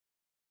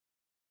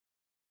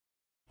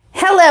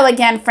Hello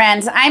again,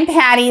 friends. I'm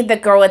Patty, the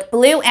girl with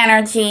blue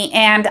energy,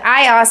 and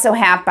I also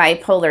have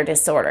bipolar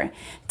disorder.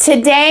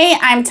 Today,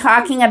 I'm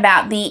talking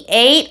about the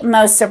 8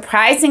 most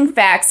surprising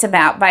facts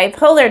about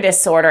bipolar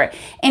disorder,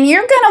 and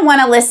you're going to want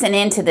to listen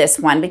into this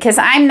one because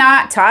I'm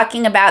not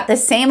talking about the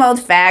same old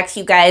facts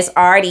you guys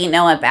already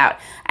know about.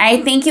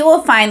 I think you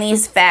will find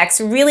these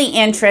facts really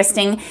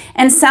interesting,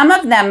 and some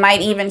of them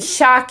might even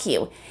shock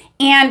you.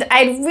 And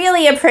I'd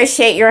really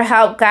appreciate your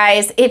help,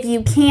 guys. If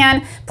you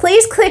can,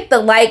 please click the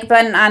like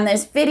button on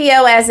this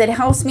video as it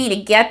helps me to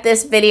get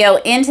this video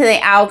into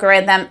the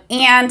algorithm.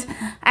 And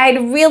I'd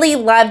really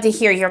love to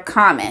hear your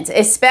comments,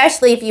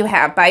 especially if you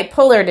have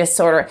bipolar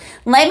disorder.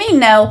 Let me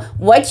know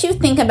what you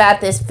think about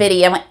this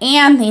video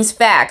and these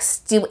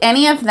facts. Do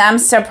any of them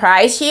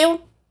surprise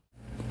you?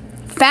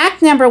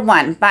 Fact number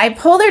 1,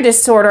 bipolar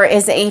disorder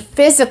is a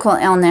physical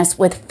illness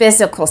with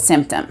physical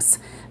symptoms.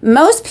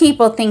 Most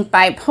people think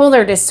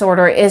bipolar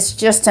disorder is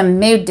just a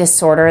mood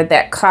disorder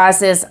that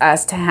causes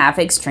us to have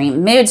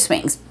extreme mood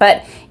swings,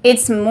 but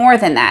it's more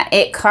than that.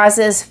 It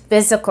causes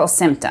physical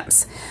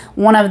symptoms.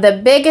 One of the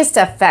biggest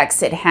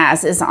effects it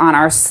has is on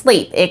our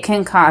sleep. It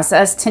can cause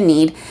us to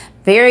need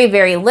very,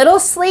 very little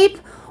sleep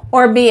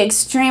or be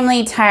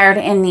extremely tired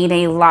and need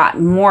a lot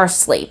more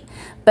sleep.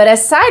 But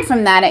aside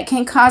from that, it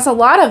can cause a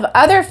lot of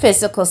other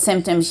physical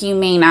symptoms you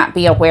may not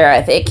be aware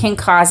of. It can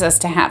cause us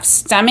to have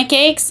stomach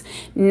aches,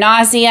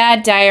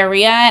 nausea,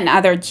 diarrhea, and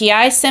other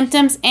GI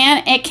symptoms,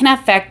 and it can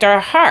affect our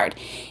heart.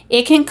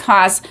 It can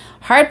cause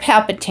heart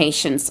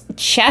palpitations,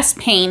 chest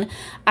pain,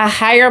 a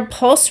higher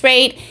pulse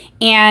rate,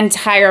 and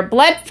higher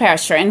blood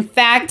pressure. In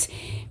fact,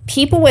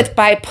 people with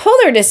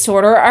bipolar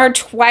disorder are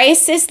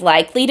twice as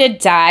likely to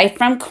die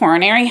from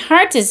coronary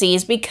heart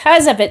disease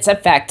because of its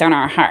effect on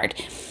our heart.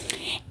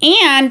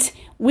 And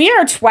we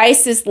are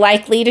twice as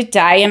likely to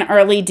die an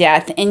early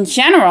death in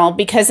general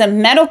because of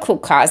medical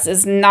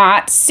causes,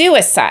 not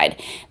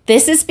suicide.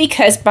 This is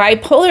because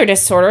bipolar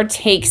disorder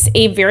takes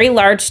a very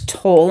large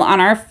toll on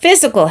our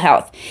physical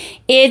health.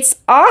 It's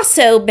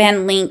also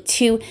been linked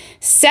to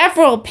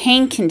several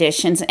pain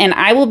conditions, and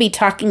I will be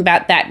talking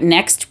about that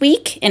next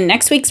week in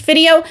next week's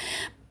video,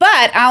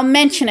 but I'll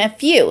mention a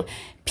few.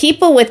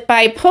 People with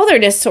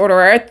bipolar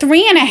disorder are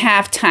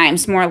 3.5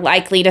 times more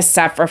likely to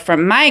suffer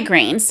from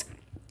migraines.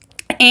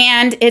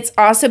 And it's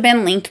also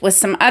been linked with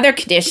some other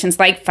conditions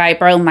like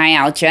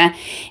fibromyalgia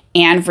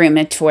and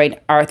rheumatoid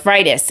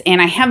arthritis.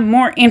 And I have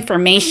more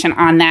information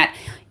on that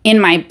in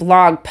my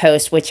blog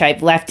post, which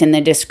I've left in the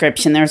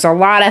description. There's a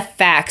lot of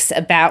facts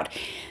about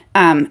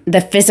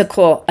the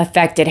physical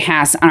effect it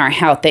has on our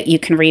health that you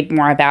can read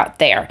more about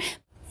there.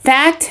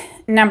 Fact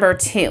number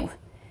 2.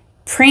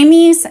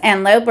 Preemies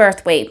and low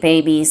birth weight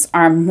babies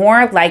are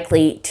more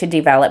likely to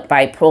develop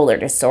bipolar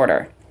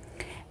disorder.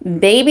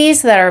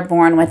 Babies that are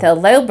born with a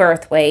low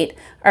birth weight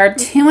are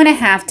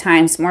 2.5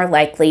 times more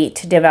likely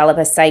to develop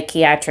a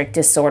psychiatric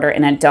disorder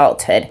in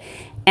adulthood.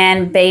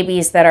 And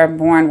babies that are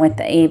born with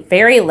a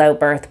very low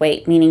birth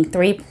weight, meaning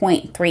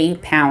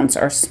 3.3 pounds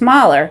or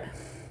smaller,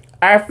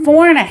 are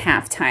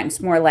 4.5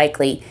 times more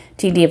likely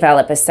to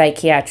develop a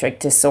psychiatric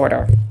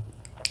disorder.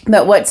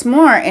 But what's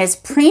more is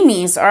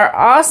preemies are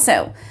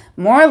also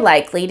more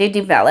likely to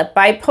develop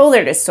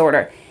bipolar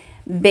disorder.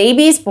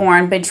 Babies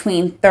born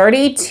between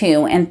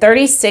 32 and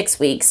 36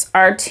 weeks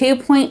are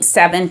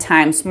 2.7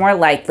 times more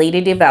likely to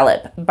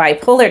develop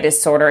bipolar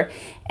disorder,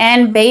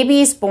 and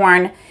babies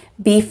born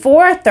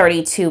before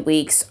 32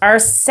 weeks are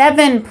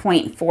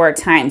 7.4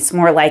 times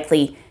more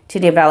likely to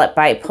develop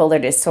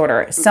bipolar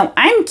disorder. So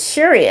I'm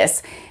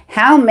curious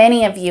how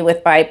many of you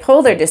with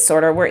bipolar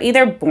disorder were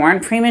either born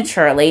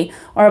prematurely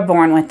or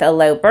born with a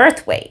low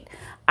birth weight.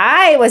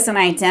 I was an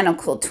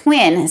identical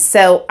twin,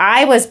 so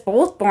I was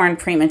both born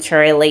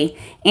prematurely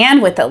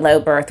and with a low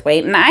birth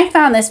weight, and I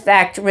found this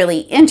fact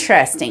really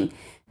interesting.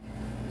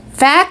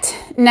 Fact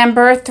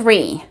number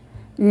 3,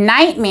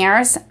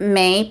 nightmares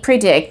may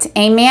predict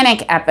a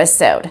manic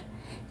episode.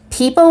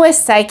 People with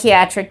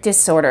psychiatric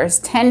disorders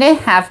tend to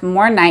have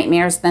more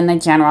nightmares than the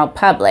general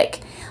public.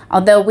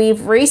 Although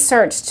we've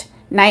researched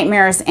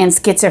nightmares and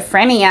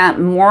schizophrenia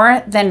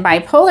more than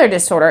bipolar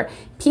disorder,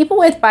 people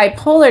with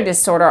bipolar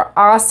disorder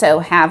also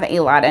have a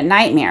lot of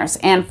nightmares.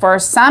 And for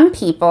some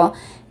people,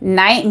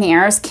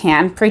 nightmares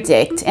can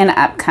predict an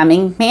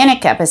upcoming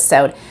manic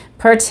episode,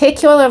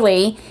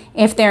 particularly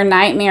if their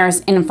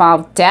nightmares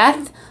involve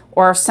death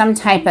or some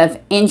type of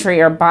injury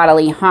or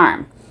bodily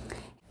harm.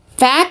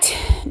 Fact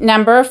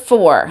number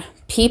 4,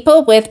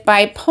 people with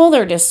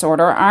bipolar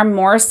disorder are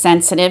more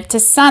sensitive to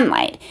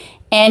sunlight.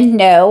 And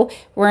no,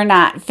 we're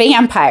not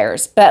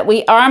vampires, but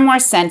we are more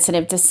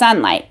sensitive to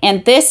sunlight.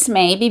 And this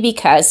may be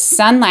because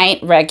sunlight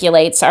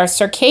regulates our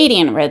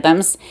circadian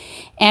rhythms,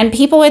 and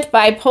people with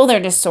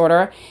bipolar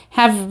disorder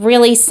have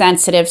really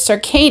sensitive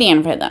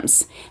circadian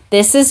rhythms.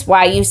 This is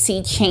why you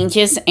see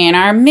changes in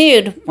our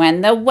mood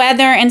when the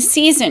weather and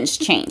seasons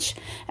change.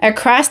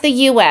 Across the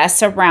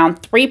U.S.,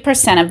 around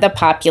 3% of the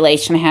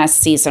population has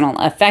seasonal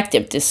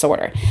affective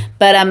disorder.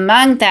 But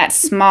among that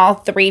small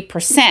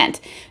 3%,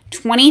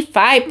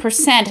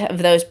 25% of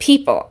those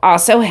people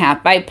also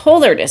have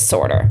bipolar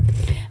disorder.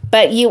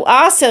 But you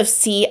also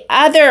see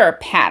other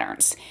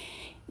patterns.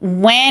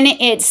 When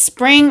it's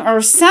spring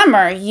or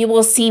summer, you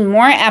will see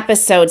more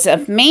episodes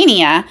of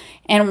mania,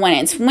 and when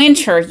it's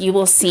winter, you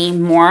will see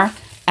more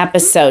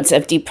episodes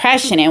of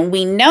depression. And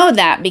we know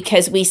that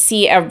because we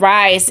see a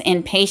rise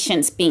in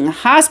patients being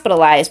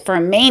hospitalized for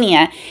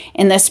mania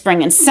in the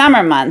spring and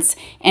summer months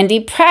and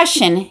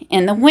depression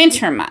in the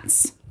winter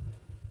months.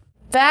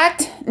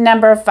 Fact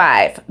number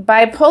 5,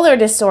 bipolar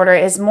disorder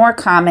is more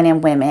common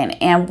in women,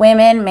 and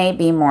women may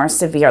be more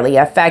severely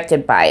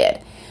affected by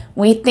it.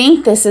 We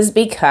think this is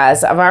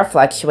because of our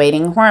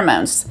fluctuating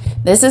hormones.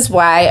 This is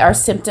why our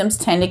symptoms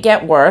tend to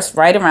get worse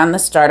right around the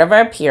start of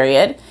our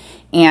period,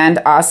 and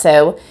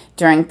also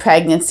during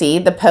pregnancy,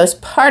 the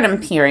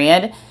postpartum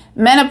period,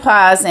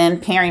 menopause,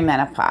 and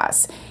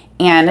perimenopause.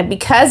 And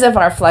because of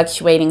our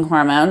fluctuating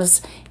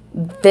hormones,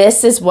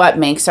 this is what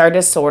makes our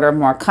disorder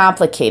more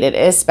complicated,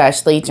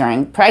 especially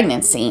during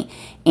pregnancy,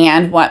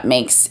 and what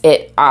makes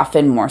it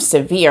often more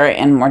severe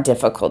and more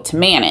difficult to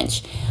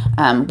manage.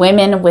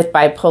 Women with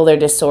bipolar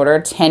disorder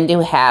tend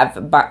to have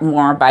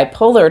more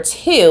bipolar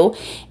 2,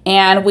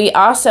 and we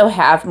also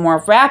have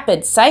more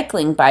rapid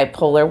cycling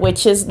bipolar,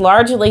 which is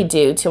largely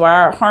due to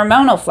our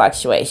hormonal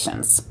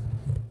fluctuations.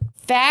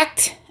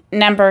 Fact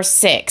number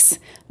 6,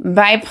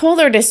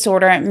 bipolar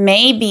disorder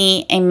may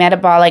be a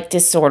metabolic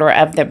disorder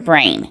of the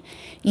brain.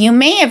 You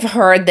may have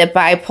heard that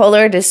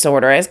bipolar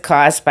disorder is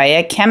caused by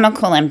a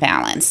chemical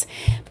imbalance,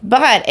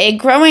 but a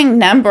growing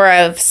number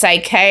of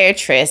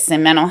psychiatrists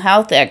and mental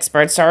health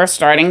experts are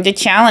starting to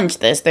challenge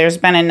this. There's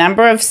been a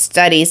number of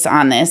studies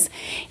on this,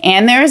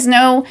 and there is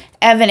no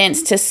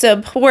evidence to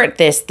support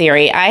this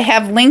theory. I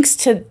have links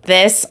to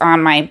this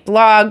on my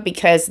blog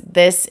because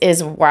this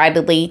is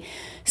widely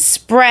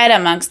spread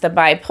amongst the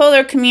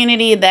bipolar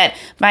community that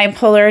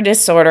bipolar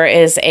disorder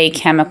is a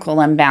chemical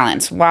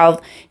imbalance.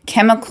 While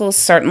chemicals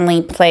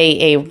certainly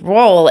play a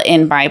role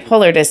in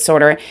bipolar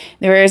disorder,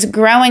 there is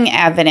growing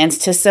evidence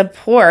to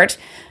support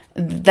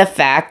the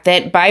fact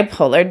that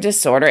bipolar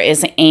disorder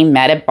is a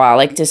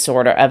metabolic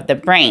disorder of the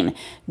brain.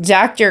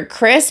 Dr.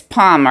 Chris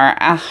Palmer,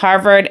 a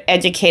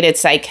Harvard-educated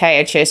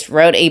psychiatrist,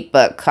 wrote a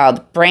book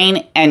called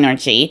Brain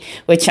Energy,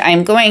 which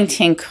I'm going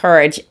to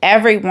encourage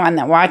everyone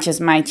that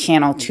watches my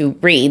channel to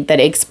read, that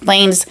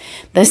explains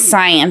the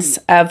science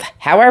of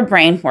how our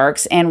brain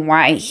works and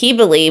why he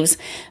believes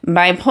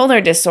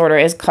bipolar disorder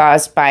is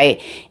caused by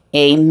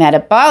a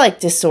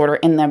metabolic disorder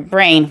in the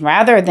brain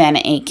rather than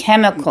a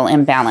chemical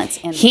imbalance.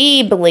 And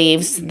he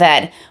believes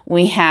that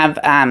we have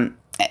a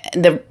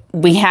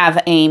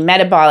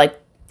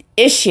metabolic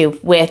issue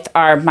with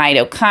our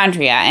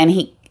mitochondria, and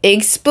he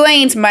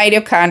explains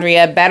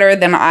mitochondria better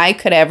than I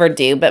could ever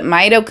do. But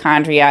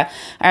mitochondria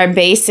are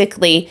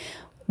basically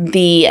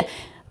the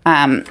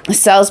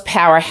cell's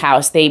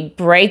powerhouse. They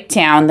break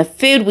down the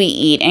food we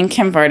eat and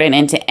convert it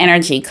into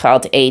energy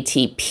called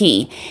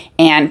ATP.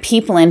 And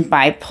people with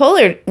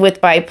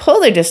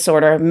bipolar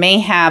disorder may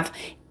have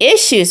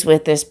issues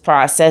with this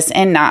process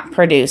and not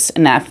produce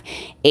enough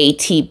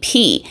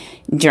ATP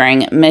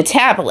during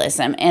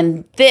metabolism.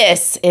 And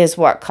this is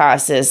what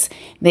causes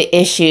the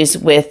issues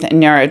with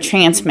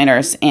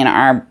neurotransmitters in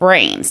our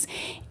brains.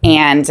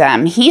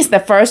 And he's the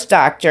first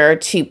doctor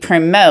to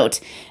promote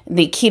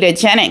the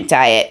ketogenic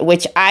diet,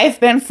 which I've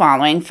been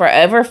following for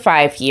over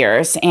 5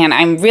 years. And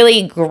I'm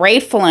really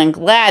grateful and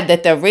glad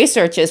that the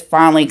research is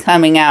finally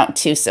coming out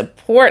to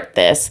support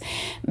this.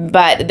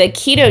 But the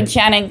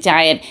ketogenic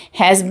diet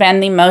has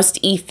been the most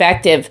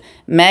effective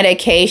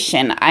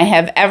medication I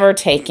have ever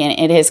taken.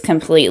 It has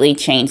completely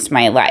changed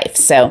my life.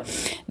 So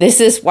this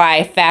is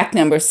why fact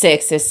number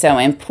 6 is so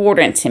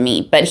important to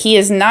me. But he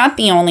is not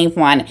the only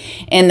one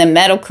in the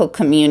medical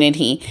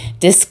community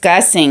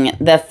discussing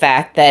the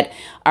fact that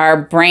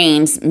our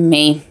brains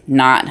may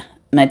not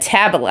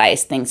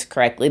metabolize things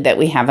correctly, that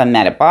we have a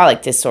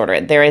metabolic disorder.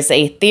 There is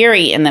a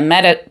theory in the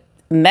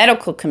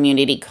medical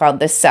community called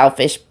the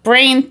selfish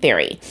brain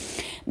theory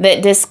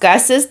that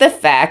discusses the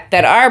fact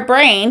that our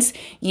brains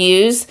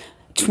use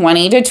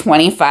 20 to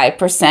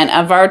 25%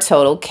 of our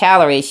total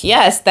calories.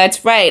 Yes,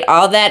 that's right.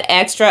 All that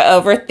extra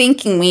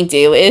overthinking we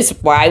do is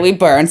why we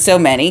burn so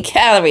many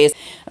calories.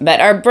 But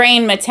our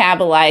brain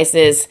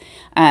metabolizes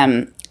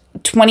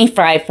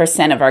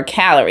 25% of our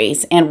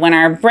calories. And when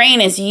our brain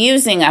is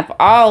using up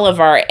all of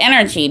our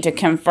energy to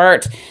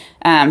convert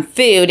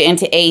food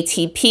into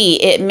ATP,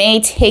 it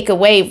may take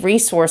away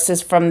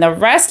resources from the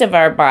rest of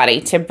our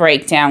body to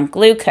break down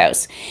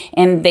glucose.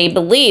 And they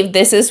believe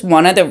this is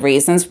one of the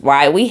reasons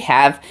why we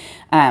have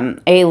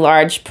a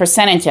large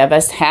percentage of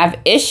us have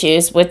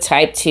issues with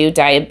type 2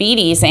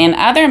 diabetes and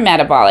other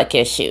metabolic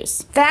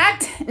issues.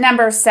 Fact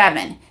number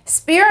 7.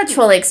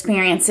 Spiritual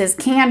experiences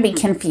can be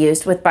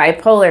confused with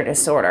bipolar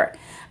disorder.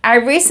 I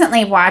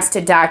recently watched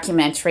a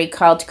documentary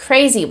called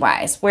Crazy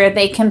Wise, where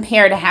they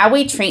compared how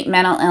we treat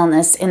mental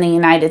illness in the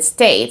United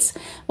States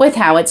with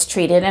how it's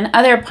treated in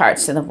other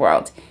parts of the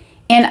world.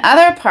 In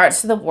other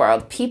parts of the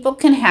world, people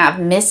can have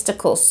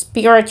mystical,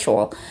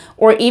 spiritual,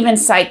 or even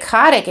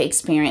psychotic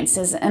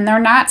experiences, and they're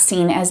not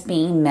seen as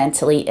being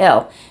mentally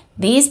ill.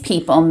 These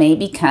people may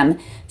become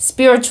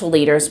spiritual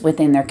leaders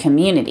within their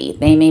community.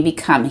 They may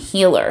become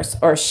healers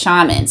or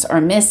shamans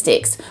or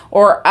mystics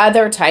or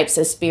other types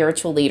of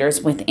spiritual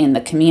leaders within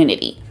the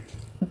community.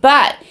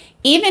 But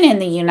even in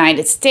the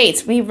United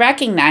States, we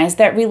recognize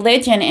that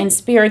religion and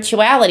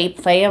spirituality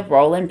play a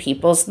role in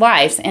people's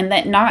lives, and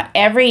that not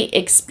every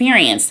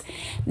experience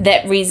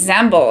that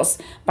resembles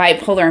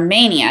bipolar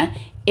mania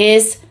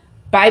is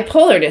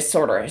bipolar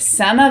disorder.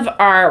 Some of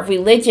our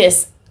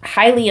religious,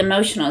 highly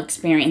emotional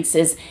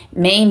experiences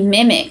may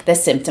mimic the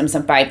symptoms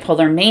of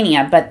bipolar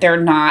mania, but they're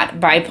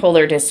not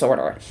bipolar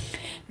disorder.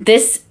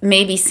 This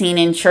may be seen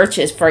in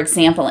churches. For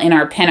example, in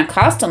our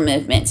Pentecostal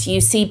movements, you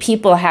see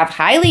people have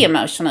highly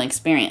emotional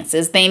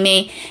experiences. They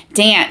may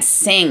dance,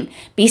 sing,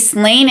 be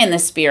slain in the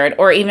spirit,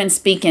 or even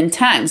speak in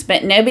tongues,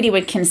 but nobody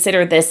would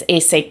consider this a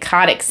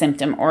psychotic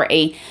symptom or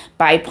a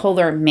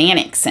bipolar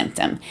manic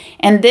symptom.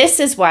 And this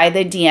is why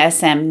the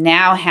DSM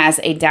now has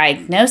a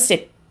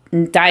diagnostic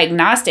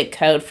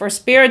code for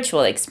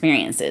spiritual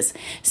experiences.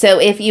 So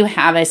if you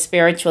have a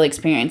spiritual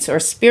experience or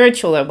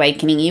spiritual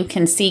awakening, you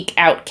can seek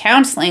out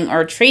counseling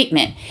or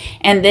treatment,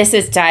 and this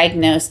is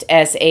diagnosed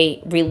as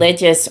a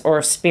religious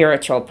or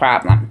spiritual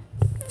problem.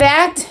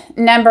 Fact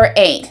number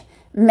 8,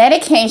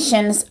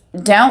 medications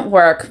don't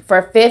work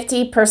for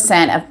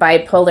 50% of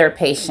bipolar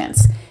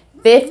patients.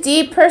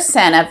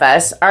 50% of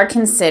us are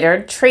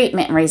considered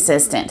treatment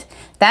resistant.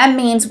 That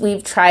means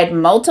we've tried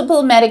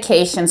multiple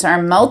medications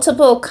or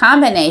multiple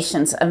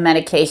combinations of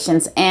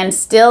medications and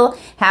still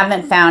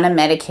haven't found a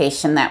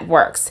medication that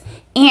works.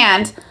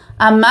 And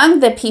among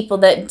the people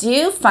that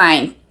do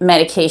find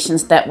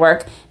medications that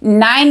work,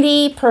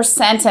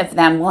 90% of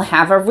them will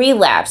have a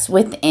relapse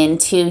within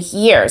 2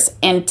 years.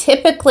 And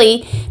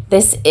typically,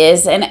 this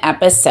is an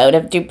episode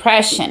of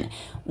depression.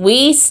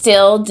 We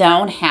still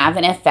don't have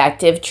an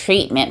effective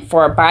treatment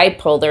for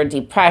bipolar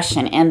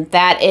depression, and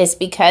that is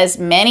because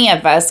many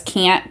of us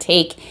can't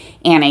take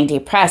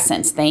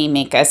antidepressants. They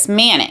make us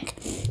manic.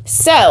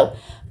 So,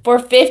 for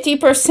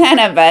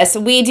 50% of us,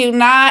 we do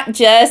not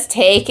just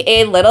take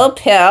a little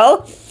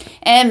pill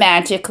and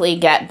magically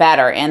get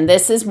better. And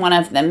this is one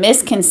of the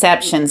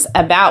misconceptions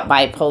about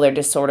bipolar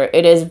disorder.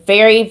 It is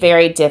very,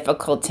 very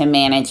difficult to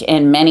manage,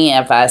 and many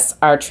of us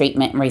are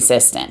treatment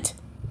resistant.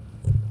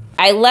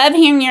 I love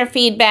hearing your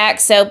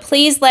feedback, so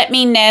please let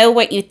me know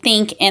what you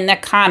think in the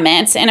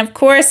comments. And of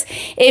course,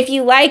 if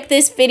you like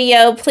this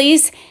video,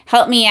 please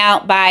help me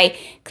out by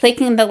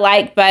clicking the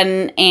like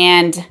button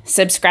and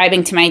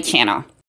subscribing to my channel.